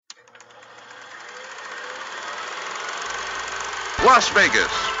Las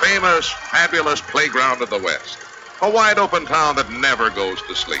Vegas, famous, fabulous playground of the West. A wide-open town that never goes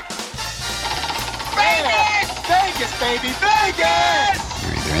to sleep. Vegas! Vegas, baby, Vegas!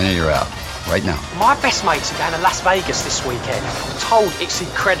 You're either in or you're out. Right now. My best mates are going to Las Vegas this weekend. I'm told it's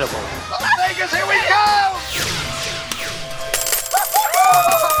incredible. Vegas, here we go!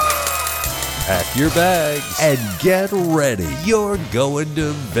 Pack your bags and get ready. You're going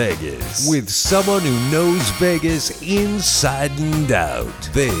to Vegas with someone who knows Vegas inside and out.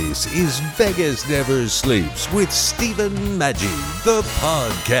 This is Vegas Never Sleeps with Stephen Maggi, the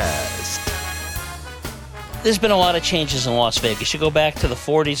podcast. There's been a lot of changes in Las Vegas. You go back to the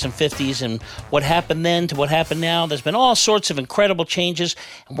 40s and 50s and what happened then to what happened now. There's been all sorts of incredible changes,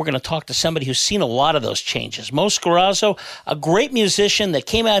 and we're going to talk to somebody who's seen a lot of those changes. Mo Scarrazzo, a great musician that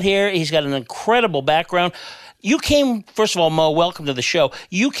came out here. He's got an incredible background. You came, first of all, Mo, welcome to the show.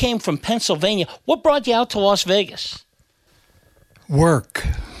 You came from Pennsylvania. What brought you out to Las Vegas? Work.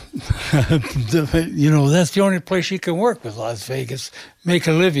 That's the only place you can work with Las Vegas. Make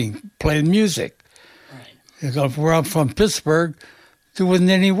a living, playing music. Where I'm from Pittsburgh, there wasn't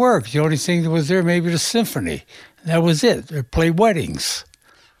any work. The only thing that was there, maybe the symphony. That was it. They played weddings.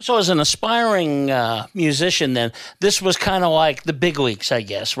 So as an aspiring musician then, this was kind of like the big leagues, I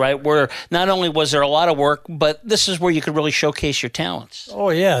guess, right? Where not only was there a lot of work, but this is where you could really showcase your talents.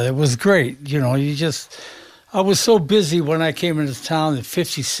 Oh, yeah, it was great. I was so busy when I came into town in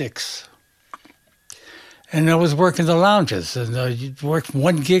 56. And I was working the lounges, and you'd work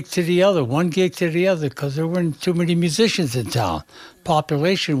one gig to the other, because there weren't too many musicians in town.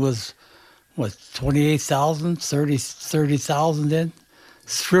 Population was, 28,000, 30,000 then.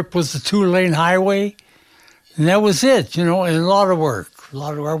 Strip was the 2-lane highway, and that was it, and a lot of work.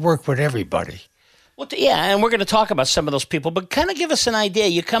 I worked with everybody. Well, yeah, and we're going to talk about some of those people, but kind of give us an idea.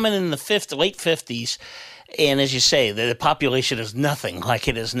 You're coming in the late 50s. And as you say, the population is nothing like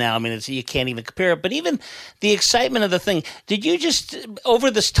it is now. I mean, you can't even compare it. But even the excitement of the thing, did you just,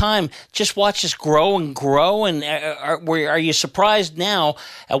 over this time, just watch this grow and grow? And are you surprised now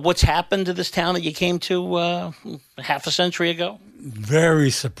at what's happened to this town that you came to half a century ago?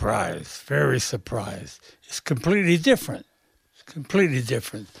 Very surprised. It's completely different.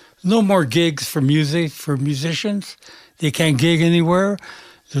 No more gigs for musicians. They can't gig anywhere.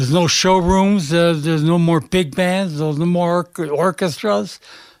 There's no showrooms. There's no more big bands. There's no more orchestras.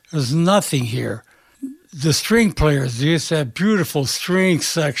 There's nothing here. The string players, they used to have beautiful string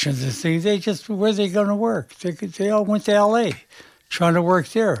sections and things. Where are they going to work? They all went to L.A. trying to work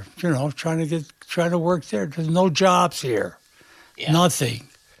there. Trying to work there. There's no jobs here. Yeah. Nothing.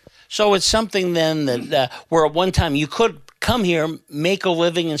 So it's something then that where at one time you could come here, make a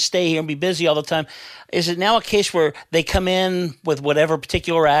living, and stay here and be busy all the time. Is it now a case where they come in with whatever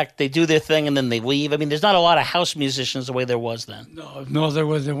particular act, they do their thing, and then they leave? I mean, there's not a lot of house musicians the way there was then. No, there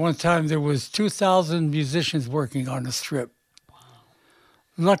was. At one time, there was 2,000 musicians working on the Strip. Wow.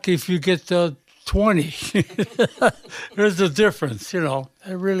 Lucky if you get 20. There's a difference, It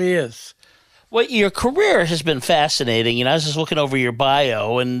really is. Well, your career has been fascinating. I was just looking over your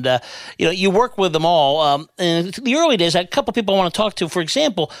bio, and you work with them all. In the early days, I had a couple people I want to talk to. For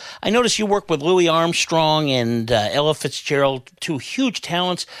example, I noticed you worked with Louis Armstrong and Ella Fitzgerald, two huge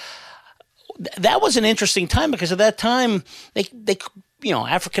talents. That was an interesting time because at that time, they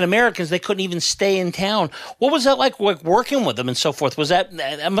African Americans, they couldn't even stay in town. What was that like working with them and so forth?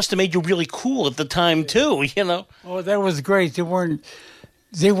 That must have made you really cool at the time too? Oh, that was great.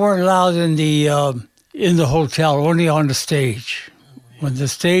 They weren't allowed in the hotel, only on the stage. On the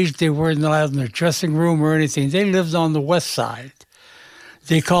stage, they weren't allowed in their dressing room or anything. They lived on the west side.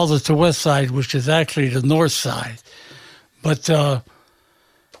 They called it the west side, which is actually the north side. But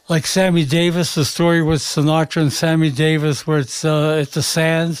like Sammy Davis, the story with Sinatra and Sammy Davis, where it's at the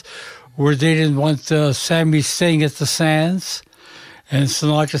Sands, where they didn't want Sammy staying at the Sands. And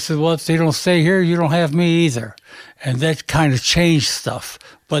Sinatra said, well, if they don't stay here, you don't have me either. And that kind of changed stuff.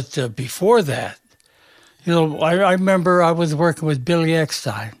 But before that, I remember I was working with Billy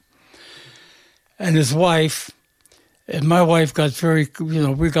Eckstine and his wife, and my wife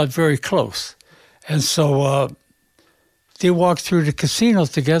we got very close. And so they walked through the casino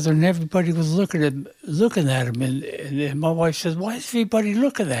together, and everybody was looking at him. And my wife says, why is everybody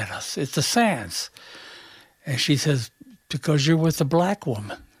looking at us? It's the Sands. And she says, because you're with a black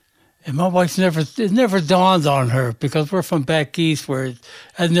woman. And my wife it never dawned on her, because we're from back east where it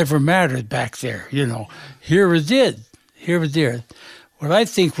had never mattered back there, Here it did. What I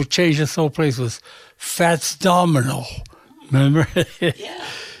think would change this whole place was Fats Domino. Remember? Yeah.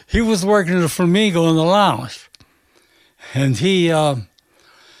 He was working at the Flamingo in the lounge. And he weren't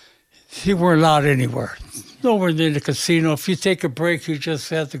allowed anywhere. nowhere near the casino. If you take a break, you just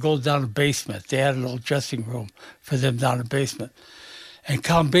have to go down the basement. They had a little dressing room for them down the basement. And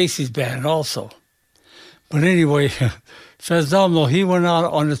Count Basie's band also. But anyway, Fats Domino, he went out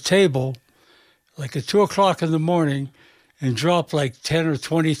on the table like at 2 o'clock in the morning and dropped like $10,000 or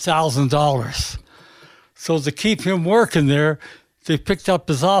 $20,000. So to keep him working there, they picked up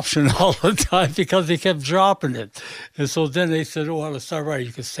his option all the time because he kept dropping it. And so then they said, oh, well, it's all right.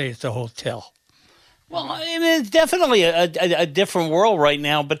 You can stay at the hotel. Well, I mean, it's definitely a different world right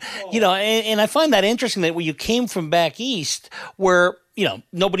now. But, and I find that interesting that when you came from back east where,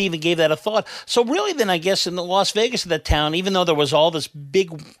 nobody even gave that a thought. So really then I guess in the Las Vegas, that town, even though there was all this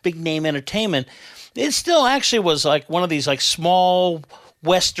big name entertainment, it still actually was like one of these like small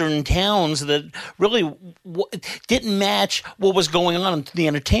Western towns that really didn't match what was going on in the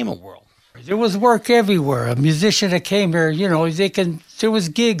entertainment world. There was work everywhere. A musician that came here, there was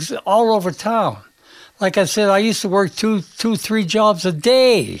gigs all over town. Like I said, I used to work 3 jobs a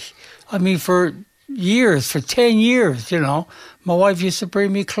day. I mean, for years, for 10 years, My wife used to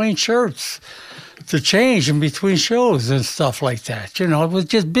bring me clean shirts to change in between shows and stuff like that. It was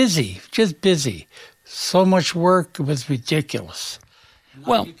just busy. So much work, it was ridiculous.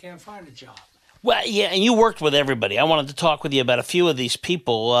 Now you can't find a job. Well, yeah, and you worked with everybody. I wanted to talk with you about a few of these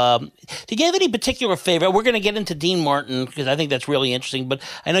people. Did you have any particular favorite? We're going to get into Dean Martin because I think that's really interesting, but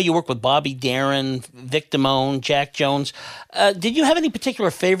I know you worked with Bobby Darin, Vic Damone, Jack Jones. Did you have any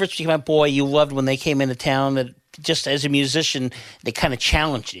particular favorites you went, boy, you loved when they came into town that just as a musician, they kind of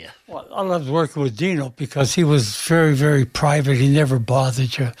challenged you? Well, I loved working with Dino because he was very, very private. He never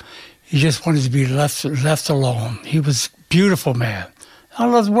bothered you. He just wanted to be left alone. He was a beautiful man. I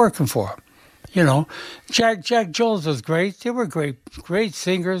loved working for him. Jack Jones was great. They were great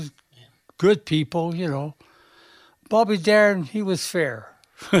singers, good people, Bobby Darin, he was fair.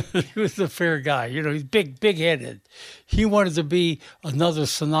 He was a fair guy. He's big-headed. He wanted to be another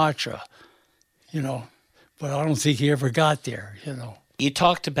Sinatra, but I don't think he ever got there, You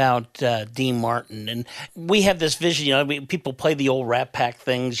talked about Dean Martin, and we have this vision, people play the old Rat Pack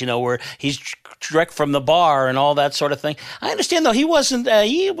things, where he's direct from the bar and all that sort of thing. I understand, though, he wasn't,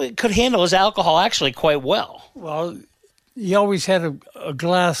 he could handle his alcohol actually quite well. Well, he always had a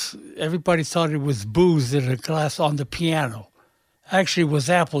glass, everybody thought it was booze in a glass on the piano. Actually, it was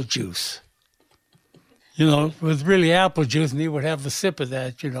apple juice. It was really apple juice, and he would have a sip of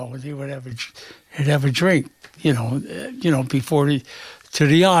that, and he would have a drink, before to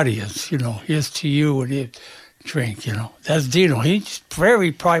the audience, here's to you, and he'd drink, That's Dino. He's a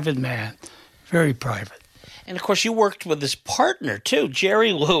very private man, very private. And, of course, you worked with his partner, too,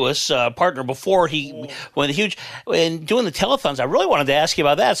 Jerry Lewis, partner before he went huge. And doing the telethons, I really wanted to ask you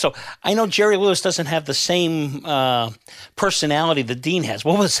about that. So I know Jerry Lewis doesn't have the same personality that Dean has.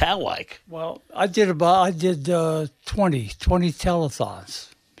 What was that like? Well, I did 20 telethons,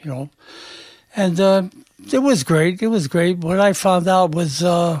 And it was great. It was great. What I found out was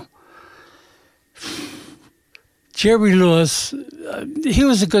Jerry Lewis, he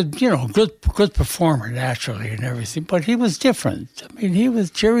was a good performer naturally and everything, but he was different. I mean,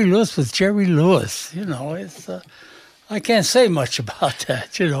 Jerry Lewis was Jerry Lewis. It's I can't say much about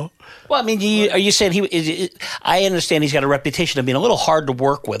that. Well, I mean, are you saying I understand he's got a reputation of being a little hard to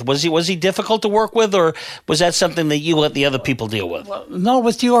work with. Was he difficult to work with, or was that something that you let the other people deal with? Well, no,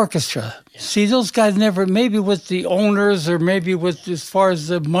 with the orchestra. Yeah. See, those guys never, maybe with the owners or maybe with as far as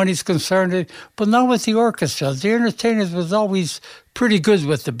the money's concerned, but not with the orchestra. The entertainers was always pretty good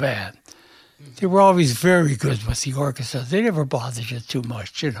with the band. They were always very good with the orchestra. They never bothered you too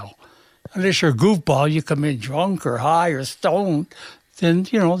much, Unless you're a goofball, you come in drunk or high or stoned, then,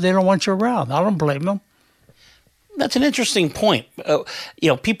 they don't want you around. I don't blame them. That's an interesting point.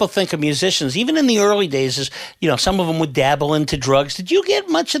 People think of musicians, even in the early days, as, some of them would dabble into drugs. Did you get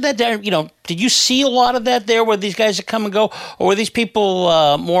much of that there? Did you see a lot of that there where these guys would come and go? Or were these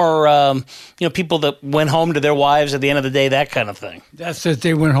people more, people that went home to their wives at the end of the day, that kind of thing? That's it.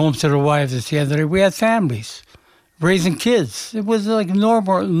 They went home to their wives at the end of the day. We had families. Raising kids. It was like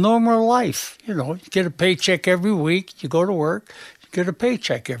normal life. You get a paycheck every week. You go to work. You get a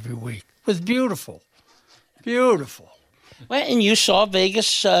paycheck every week. It was beautiful. Beautiful. Well, and you saw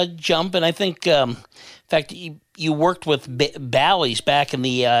Vegas jump, and I think, in fact, you worked with Bally's back in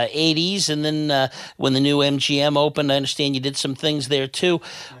the 80s, and then when the new MGM opened, I understand you did some things there too.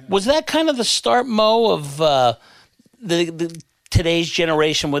 Was that kind of the start, Mo, of the today's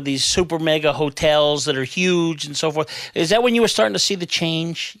generation with these super mega hotels that are huge and so forth? Is that when you were starting to see the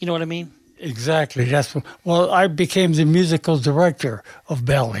change? You know what I mean? Exactly. I became the musical director of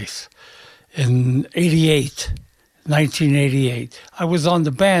Bally's in '88. 1988. I was on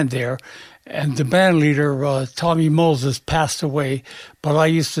the band there, and the band leader, Tommy Moses, passed away, but I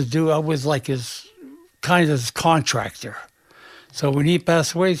was like his contractor. So when he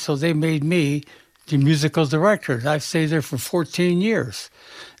passed away, so they made me the musical director. And I stayed there for 14 years.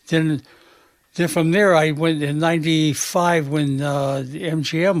 Then from there, I went in 95 when the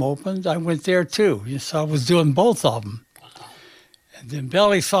MGM opened. I went there too. So I was doing both of them. And then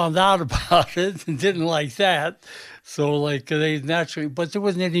Belly found out about it and didn't like that. So like they naturally, but there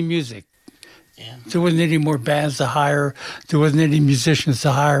wasn't any music. Yeah. There wasn't any more bands to hire. There wasn't any musicians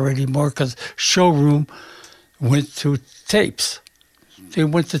to hire anymore because Showroom went to tapes. They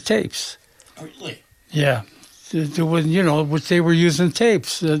went to tapes. Oh, really? Yeah. There was, which they were using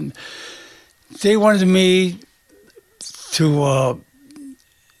tapes. And they wanted me to,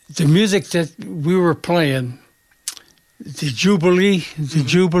 the music that we were playing, the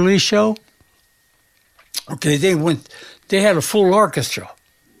Jubilee show. Okay, they had a full orchestra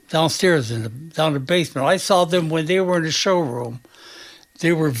downstairs down the basement. I saw them when they were in the showroom.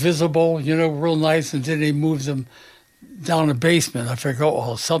 They were visible, real nice, and then they moved them down the basement. I figured,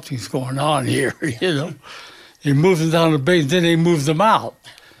 oh, something's going on here, They moved them down the basement, then they moved them out.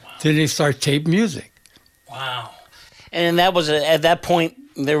 Wow. Then they start tape music. Wow. And that was, at that point,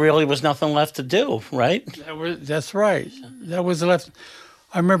 there really was nothing left to do, right? That's right. That was left.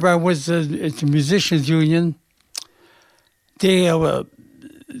 I remember I was at the Musicians Union. They,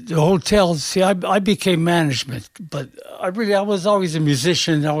 the hotel, see, I became management, but I was always a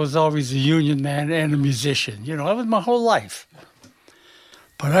musician. I was always a union man and a musician. That was my whole life.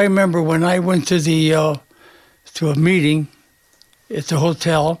 But I remember when I went to to a meeting at the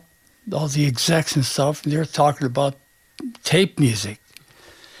hotel, all the execs and stuff, and they were talking about tape music.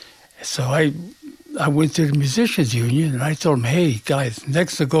 So I went to the Musicians Union, and I told them, hey, guys,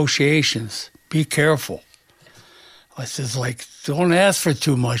 next negotiations, be careful. I says, don't ask for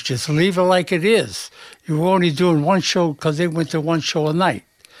too much. Just leave it like it is. You were only doing one show because they went to one show a night.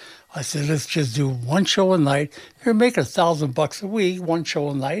 I said, let's just do one show a night. They're making $1,000 a week, one show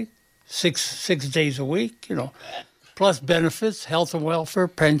a night, six days a week, plus benefits, health and welfare,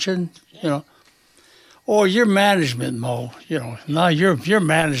 pension, Or your management, Mo, now you're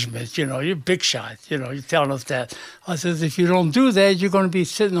management, you're big shot, you're telling us that. I says, if you don't do that, you're going to be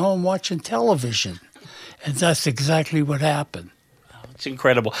sitting home watching television. And that's exactly what happened. It's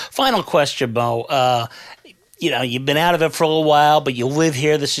incredible. Final question, Mo. You've been out of it for a little while, but you live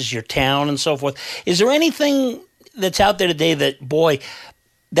here. This is your town and so forth. Is there anything that's out there today that, boy,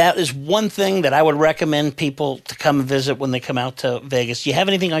 that is one thing that I would recommend people to come and visit when they come out to Vegas? Do you have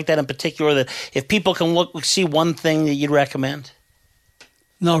anything like that in particular that if people can see one thing that you'd recommend?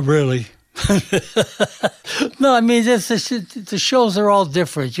 Not really. No, I mean, the shows are all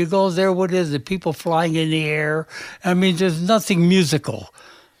different. You go there, what is it? People flying in the air. I mean, there's nothing musical,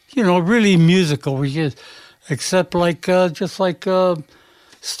 really musical. Except just like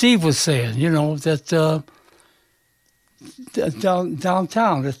Steve was saying, that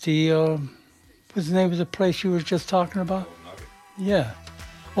downtown at the, what's the name of the place you were just talking about? Yeah.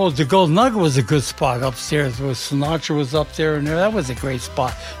 Oh, the Gold Nugget was a good spot upstairs. Sinatra was up there, and that was a great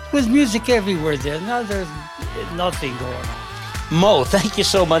spot. There was music everywhere there. Now there's nothing going on. Mo, thank you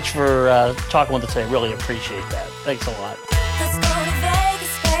so much for talking with us today. Really appreciate that. Thanks a lot. Let's go to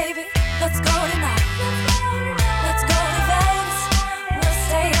Vegas, baby. Let's go tonight. Let's go to Vegas. We'll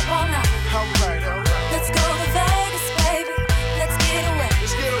stay up all night. All right. Let's go to Vegas, baby. Let's get away.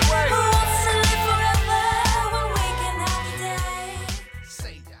 Who wants to live forever when we can have the day?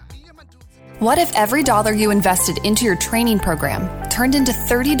 What if every dollar you invested into your training program turned into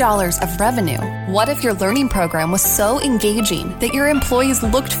 $30 of revenue? What if your learning program was so engaging that your employees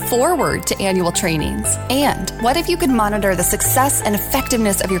looked forward to annual trainings? And what if you could monitor the success and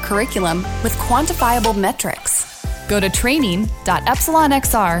effectiveness of your curriculum with quantifiable metrics? Go to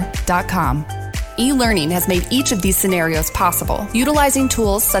training.epsilonxr.com. E-learning has made each of these scenarios possible. Utilizing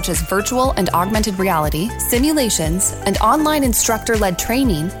tools such as virtual and augmented reality, simulations, and online instructor-led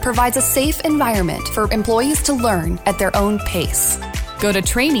training provides a safe environment for employees to learn at their own pace. Go to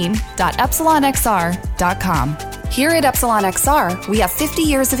training.epsilonxr.com. Here at Epsilon XR, we have 50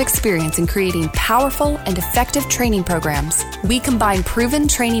 years of experience in creating powerful and effective training programs. We combine proven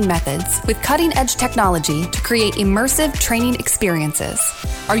training methods with cutting-edge technology to create immersive training experiences.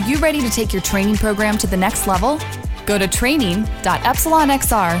 Are you ready to take your training program to the next level? Go to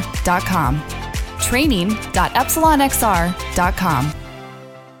training.epsilonxr.com. Training.epsilonxr.com.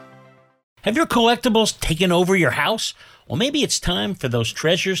 Have your collectibles taken over your house? Well, maybe it's time for those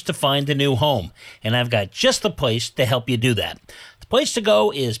treasures to find a new home, and I've got just the place to help you do that. Place to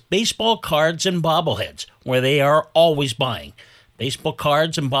go is Baseball Cards and Bobbleheads, where they are always buying. Baseball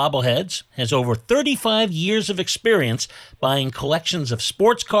Cards and Bobbleheads has over 35 years of experience buying collections of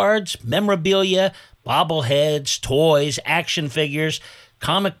sports cards, memorabilia, bobbleheads, toys, action figures,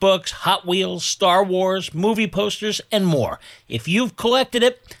 comic books, Hot Wheels, Star Wars, movie posters, and more. If you've collected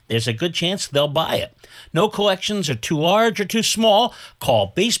it, there's a good chance they'll buy it. No collections are too large or too small. Call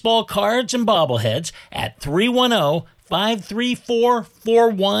Baseball Cards and Bobbleheads at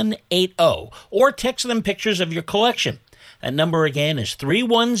 310-534-4180 or text them pictures of your collection. That number again is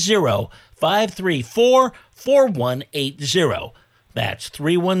 310-534-4180. That's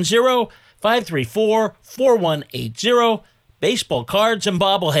 310-534-4180. Baseball Cards and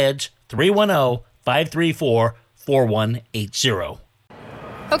Bobbleheads, 310-534-4180.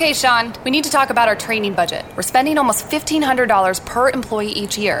 Okay, Sean, we need to talk about our training budget. We're spending almost $1,500 per employee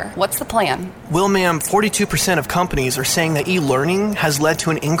each year. What's the plan? Well, ma'am, 42% of companies are saying that e-learning has led to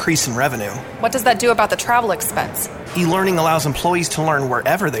an increase in revenue. What does that do about the travel expense? E-learning allows employees to learn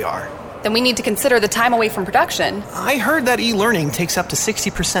wherever they are. Then we need to consider the time away from production. I heard that e-learning takes up to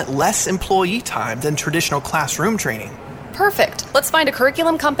 60% less employee time than traditional classroom training. Perfect. Let's find a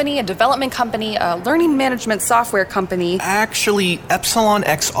curriculum company, a development company, a learning management software company. Actually, Epsilon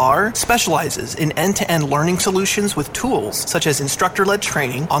XR specializes in end-to-end learning solutions with tools such as instructor-led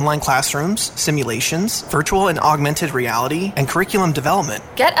training, online classrooms, simulations, virtual and augmented reality, and curriculum development.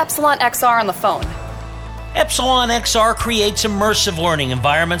 Get Epsilon XR on the phone. Epsilon XR creates immersive learning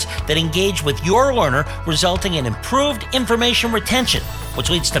environments that engage with your learner, resulting in improved information retention, which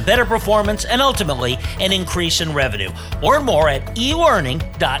leads to better performance and ultimately an increase in revenue. Learn more at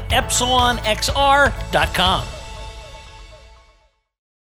elearning.epsilonxr.com.